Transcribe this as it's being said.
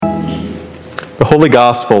The Holy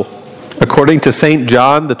Gospel, according to St.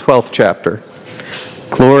 John, the 12th chapter.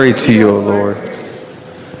 Glory to you, O Lord.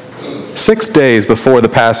 6 days before the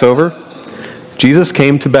Passover, Jesus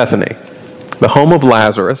came to Bethany, the home of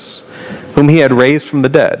Lazarus, whom he had raised from the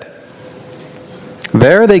dead.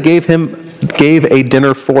 There they gave a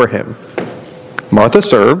dinner for him. Martha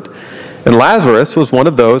served, and Lazarus was one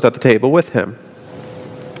of those at the table with him.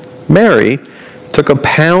 Mary took a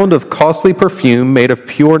pound of costly perfume made of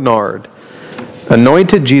pure nard,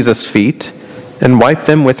 anointed Jesus' feet, and wiped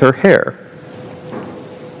them with her hair.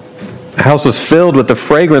 The house was filled with the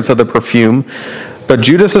fragrance of the perfume, but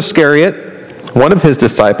Judas Iscariot, one of his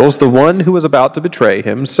disciples, the one who was about to betray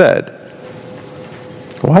him, said,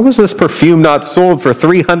 "Why was this perfume not sold for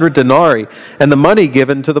 300 denarii and the money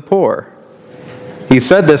given to the poor?" He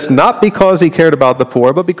said this not because he cared about the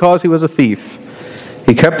poor, but because he was a thief.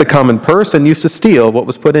 He kept the common purse and used to steal what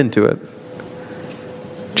was put into it.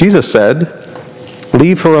 Jesus said,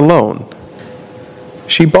 "Leave her alone.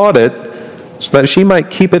 She bought it so that she might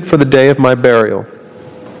keep it for the day of my burial.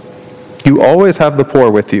 You always have the poor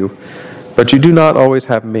with you, but you do not always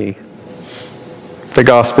have me." The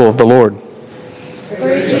Gospel of the Lord.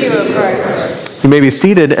 Praise to you, O Christ. You may be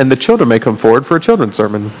seated, and the children may come forward for a children's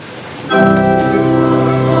sermon.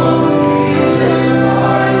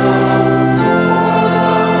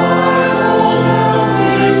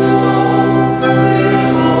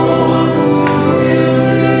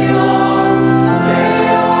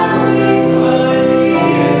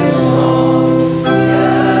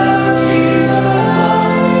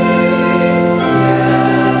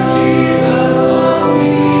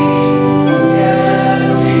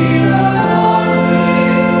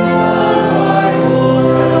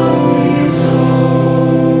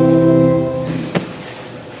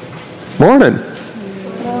 Morning.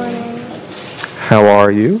 Morning. How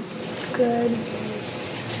are you? Good.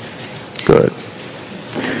 Good.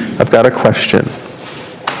 I've got a question.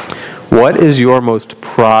 What is your most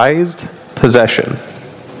prized possession?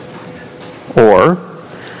 Or,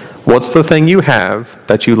 what's the thing you have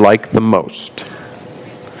that you like the most?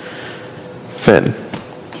 Finn.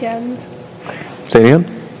 Gems. Say it again?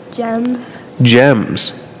 Gems.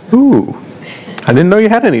 Gems. Ooh. I didn't know you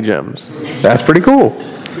had any gems. That's pretty cool.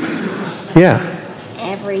 Yeah.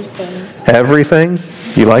 Everything. Everything?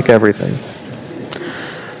 You like everything.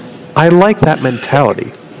 I like that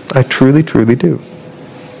mentality. I truly, truly do.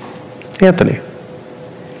 Anthony.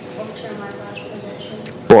 Books are my last possession.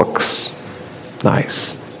 Books.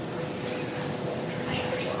 Nice.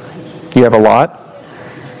 You have a lot?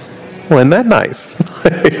 Well, isn't that nice?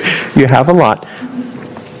 You have a lot.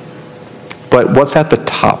 But what's at the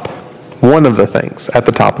top? One of the things at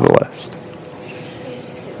the top of the list.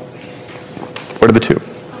 What are the two? My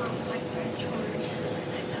French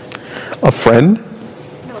horn. A friend?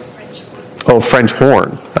 No, French horn. Oh, French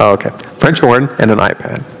horn. Oh, okay. French horn and an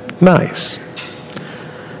iPad. Nice.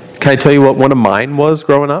 Can I tell you what one of mine was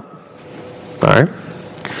growing up? All right.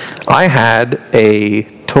 I had a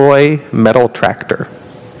toy metal tractor.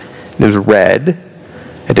 It was red.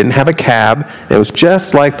 It didn't have a cab. It was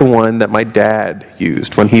just like the one that my dad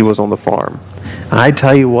used when he was on the farm. I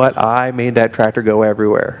tell you what, I made that tractor go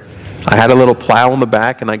everywhere. I had a little plow on the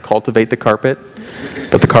back, and I'd cultivate the carpet.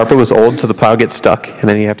 But the carpet was old, so the plow gets stuck, and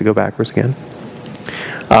then you have to go backwards again.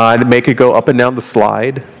 I'd make it go up and down the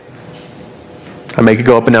slide. I'd make it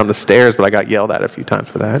go up and down the stairs, but I got yelled at a few times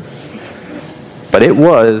for that. But it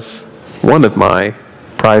was one of my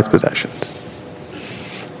prized possessions.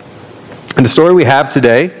 In the story we have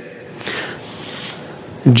today,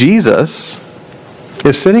 Jesus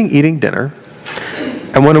is sitting eating dinner,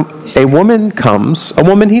 and when a woman comes, a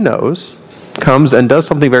woman he knows, comes and does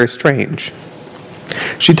something very strange.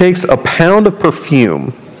 She takes a pound of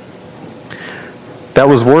perfume that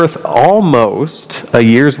was worth almost a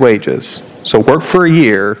year's wages. So work for a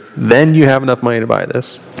year, then you have enough money to buy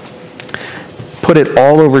this. Put it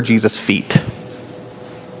all over Jesus' feet.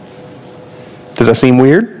 Does that seem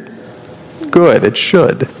weird? Good, it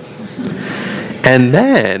should. And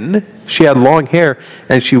then she had long hair,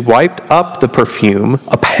 and she wiped up the perfume,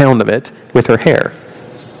 a pound of it, with her hair.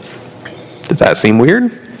 Does that seem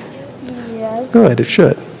weird? Yes. Good, it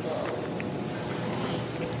should.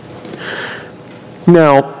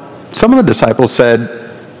 Now, some of the disciples said,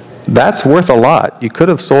 "That's worth a lot. You could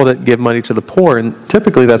have sold it and give money to the poor, and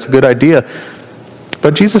typically that's a good idea."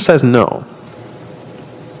 But Jesus says no.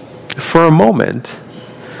 For a moment,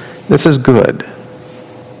 this is good.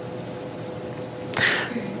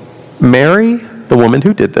 Mary, the woman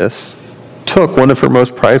who did this, took one of her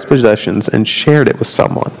most prized possessions and shared it with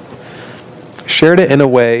someone. Shared it in a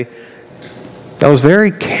way that was very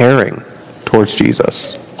caring towards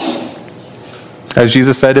Jesus. As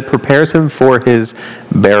Jesus said, it prepares him for his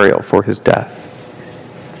burial, for his death.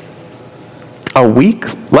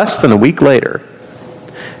 Less than a week later,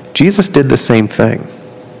 Jesus did the same thing.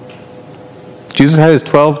 Jesus had his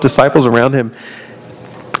 12 disciples around him,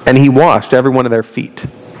 and he washed every one of their feet.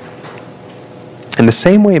 In the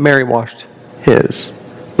same way Mary washed his.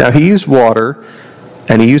 Now, he used water,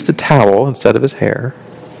 and he used a towel instead of his hair.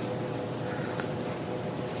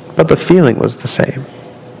 But the feeling was the same.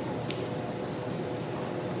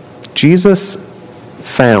 Jesus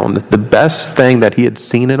found the best thing that he had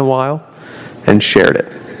seen in a while and shared it.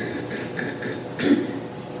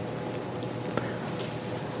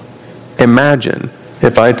 Imagine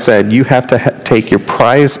if I'd said you have to take your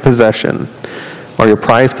prized possession or your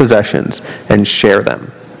prized possessions and share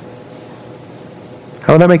them.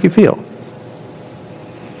 How would that make you feel?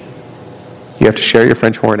 You have to share your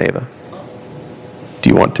French horn, Ava. Do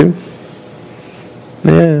you want to?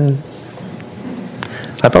 Yeah.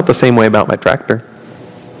 I felt the same way about my tractor.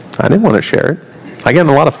 I didn't want to share it. I get in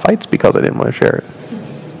a lot of fights because I didn't want to share it.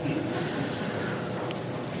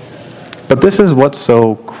 But this is what's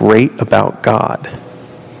so great about God.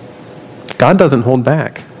 God doesn't hold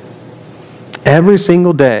back. Every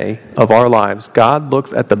single day of our lives, God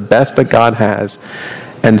looks at the best that God has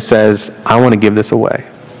and says, I want to give this away.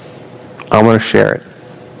 I want to share it.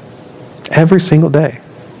 Every single day.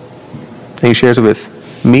 And he shares it with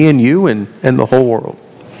me and you and the whole world.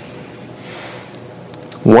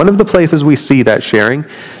 One of the places we see that sharing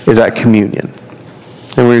is at communion.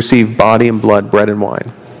 And we receive body and blood, bread and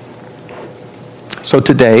wine. So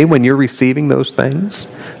today, when you're receiving those things,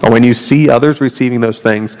 or when you see others receiving those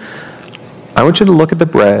things, I want you to look at the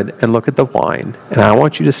bread and look at the wine, and I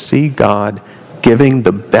want you to see God giving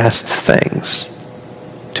the best things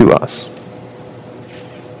to us.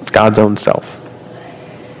 God's own self.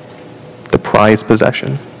 The prized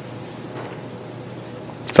possession.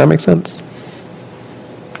 Does that make sense?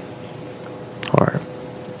 All right.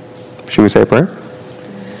 Should we say a prayer?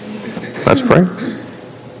 Let's pray.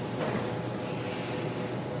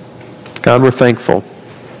 God, we're thankful.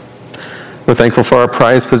 We're thankful for our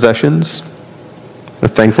prized possessions. We're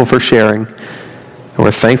thankful for sharing. And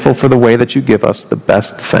we're thankful for the way that you give us the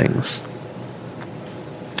best things.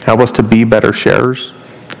 Help us to be better sharers.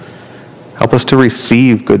 Help us to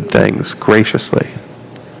receive good things graciously.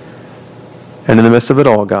 And in the midst of it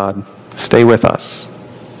all, God, stay with us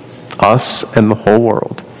and the whole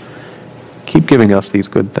world. Keep giving us these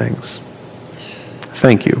good things.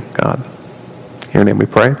 Thank you, God. In your name we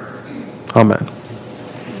pray. Amen.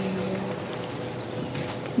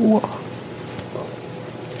 Whoa.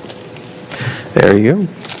 There you go.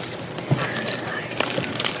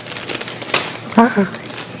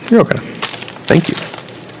 You're okay. Thank you.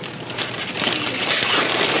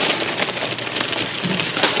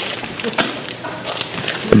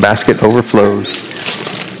 The basket overflows.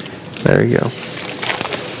 There you go.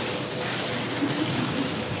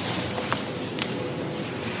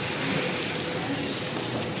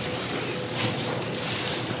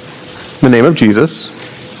 In the name of Jesus,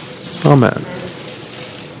 amen.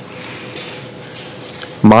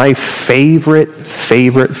 My favorite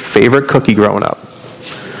cookie growing up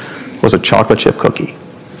was a chocolate chip cookie.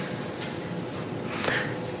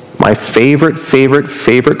 My favorite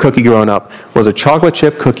cookie growing up was a chocolate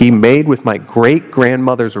chip cookie made with my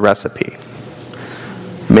great-grandmother's recipe,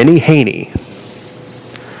 Minnie Haney.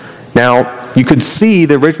 Now, you could see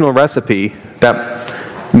the original recipe that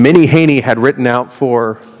Minnie Haney had written out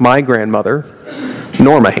for my grandmother,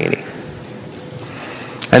 Norma Haney.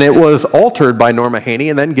 And it was altered by Norma Haney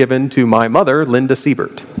and then given to my mother, Linda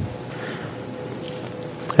Siebert.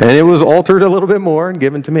 And it was altered a little bit more and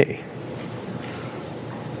given to me.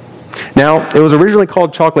 Now, it was originally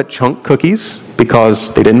called chocolate chunk cookies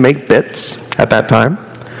because they didn't make bits at that time.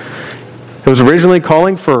 It was originally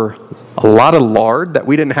calling for a lot of lard that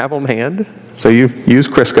we didn't have on hand, so you use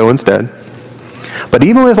Crisco instead. But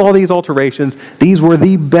even with all these alterations, these were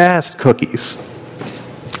the best cookies.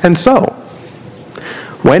 And so,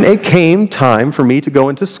 when it came time for me to go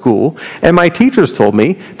into school, and my teachers told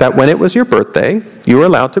me that when it was your birthday, you were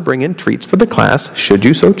allowed to bring in treats for the class, should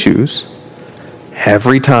you so choose,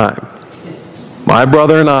 every time, my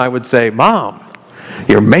brother and I would say, Mom,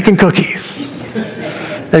 you're making cookies.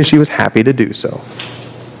 And she was happy to do so.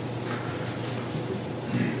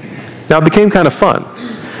 Now, it became kind of fun,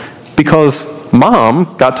 because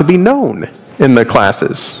Mom got to be known in the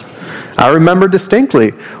classes. I remember distinctly,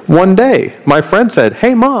 one day, my friend said,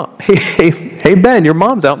 hey, Mom, hey, Ben, your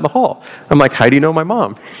mom's out in the hall. I'm like, how do you know my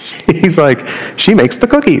mom? He's like, she makes the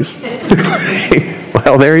cookies.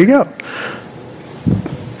 Well, there you go.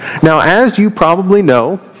 Now, as you probably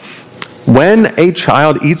know, When a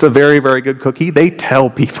child eats a very, very good cookie, they tell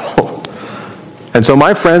people. And so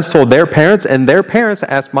my friends told their parents, and their parents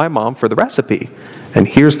asked my mom for the recipe. And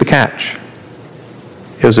here's the catch.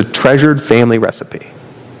 It was a treasured family recipe.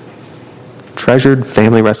 Treasured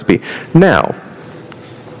family recipe. Now,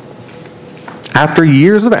 after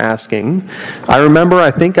years of asking, I remember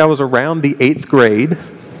I think I was around the 8th grade,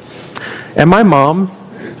 and my mom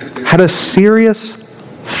had a serious,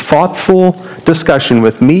 thoughtful discussion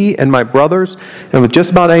with me and my brothers, and with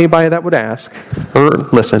just about anybody that would ask or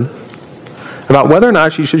listen, about whether or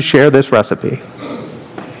not she should share this recipe.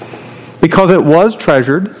 Because it was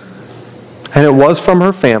treasured, and it was from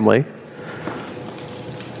her family.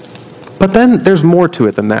 But then there's more to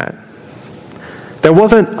it than that. There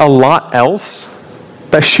wasn't a lot else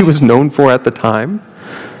that she was known for at the time.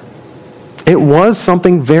 It was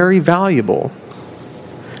something very valuable.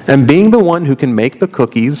 And being the one who can make the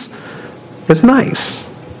cookies is nice.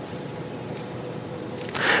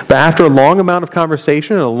 But after a long amount of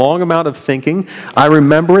conversation and a long amount of thinking, I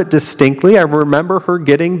remember it distinctly. I remember her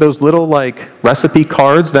getting those little recipe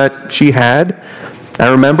cards that she had. I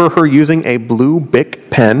remember her using a blue Bic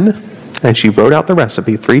pen, and she wrote out the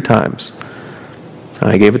recipe 3 times.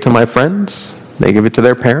 I gave it to my friends, they gave it to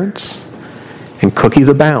their parents, and cookies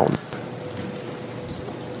abound.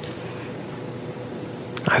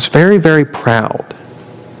 I was very, very proud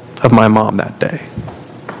of my mom that day.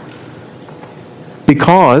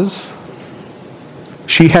 Because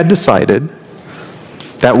she had decided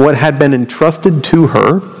that what had been entrusted to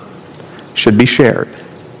her should be shared.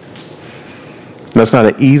 That's not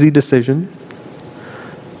an easy decision,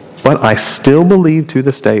 but I still believe to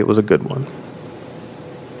this day it was a good one.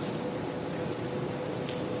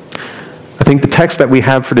 I think the text that we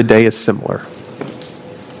have for today is similar.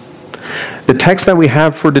 The text that we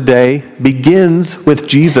have for today begins with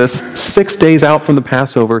Jesus 6 days out from the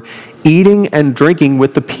Passover, eating and drinking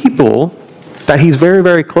with the people that he's very,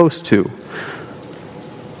 very close to.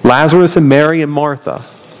 Lazarus and Mary and Martha.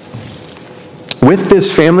 With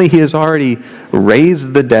this family, he has already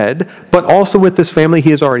raised the dead, but also with this family, he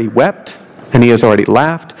has already wept, and he has already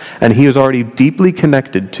laughed, and he is already deeply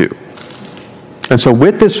connected to. And so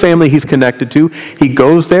with this family he's connected to, he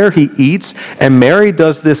goes there, he eats, and Mary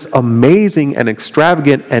does this amazing and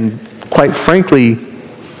extravagant and, quite frankly,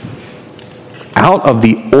 out of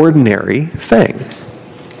the ordinary thing.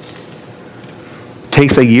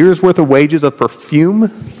 Takes a year's worth of wages of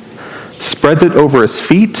perfume, spreads it over his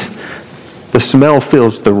feet, the smell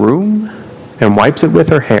fills the room, and wipes it with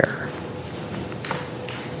her hair.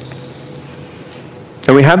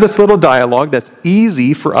 And we have this little dialogue that's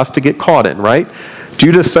easy for us to get caught in, right?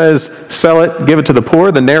 Judas says, sell it, give it to the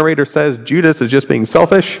poor. The narrator says, Judas is just being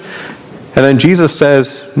selfish. And then Jesus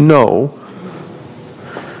says, no,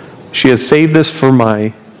 she has saved this for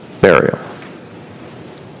my burial.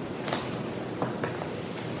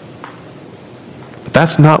 But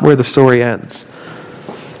that's not where the story ends.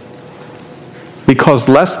 Because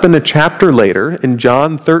less than a chapter later, in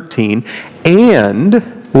John 13,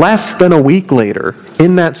 and less than a week later,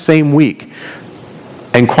 in that same week,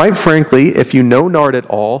 and quite frankly, if you know Nard at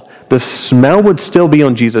all, the smell would still be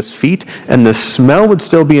on Jesus' feet, and the smell would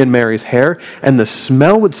still be in Mary's hair, and the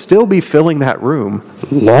smell would still be filling that room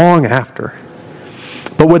long after.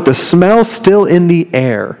 But with the smell still in the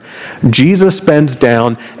air, Jesus bends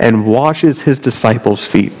down and washes his disciples'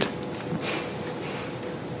 feet.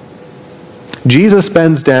 Jesus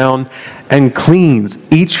bends down and cleans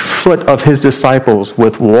each foot of his disciples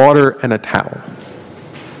with water and a towel.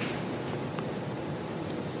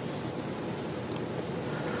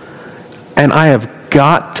 And I have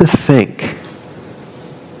got to think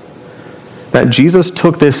that Jesus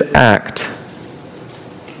took this act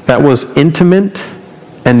that was intimate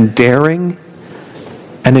and daring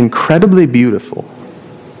and incredibly beautiful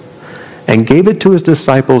and gave it to his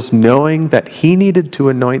disciples knowing that he needed to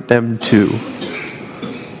anoint them too,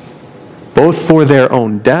 both for their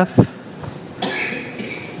own death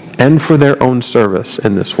and for their own service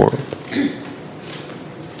in this world.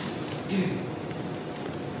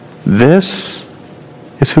 This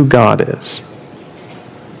is who God is.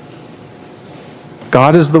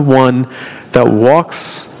 God is the one that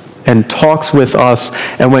walks and talks with us,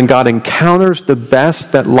 and when God encounters the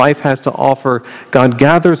best that life has to offer, God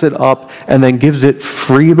gathers it up and then gives it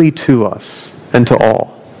freely to us and to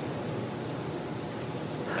all.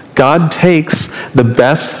 God takes the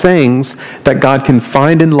best things that God can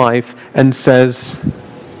find in life and says,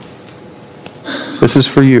 this is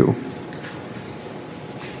for you.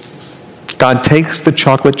 God takes the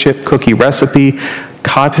chocolate chip cookie recipe,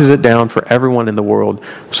 copies it down for everyone in the world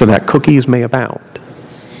so that cookies may abound.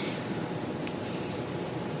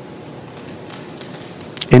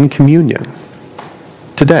 in communion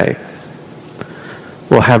today.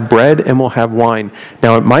 We'll have bread and we'll have wine.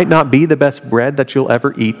 Now, it might not be the best bread that you'll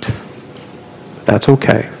ever eat. That's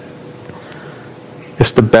okay.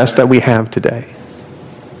 It's the best that we have today.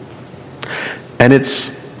 And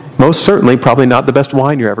it's most certainly probably not the best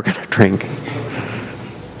wine you're ever going to drink.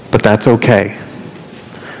 But that's okay.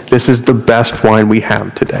 This is the best wine we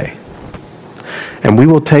have today. And we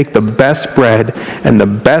will take the best bread and the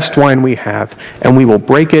best wine we have, and we will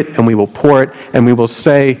break it, and we will pour it, and we will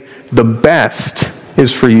say, the best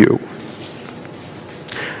is for you.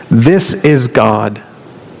 This is God,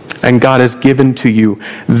 and God is given to you.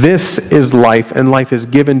 This is life, and life is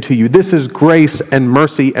given to you. This is grace and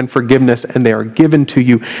mercy and forgiveness, and they are given to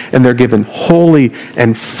you, and they're given wholly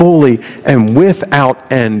and fully and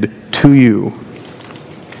without end to you.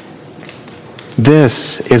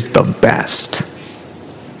 This is the best.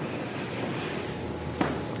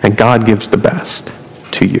 And God gives the best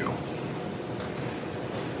to you.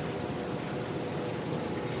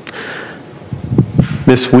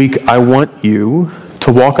 This week, I want you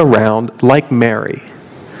to walk around like Mary,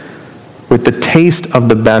 with the taste of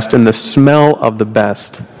the best and the smell of the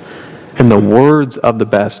best and the words of the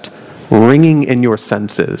best ringing in your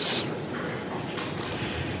senses.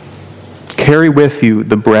 Carry with you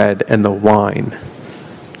the bread and the wine.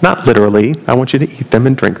 Not literally. I want you to eat them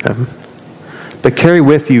and drink them. But carry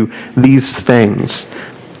with you these things.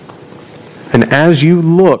 And as you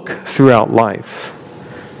look throughout life,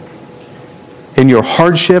 in your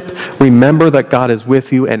hardship, remember that God is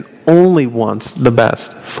with you and only wants the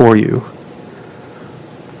best for you.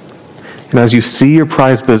 And as you see your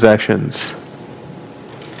prized possessions,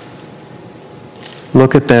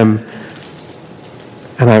 look at them,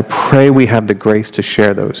 and I pray we have the grace to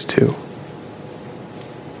share those too.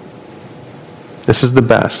 This is the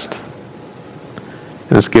best,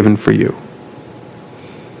 and it's given for you.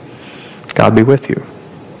 God be with you.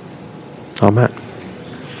 Amen.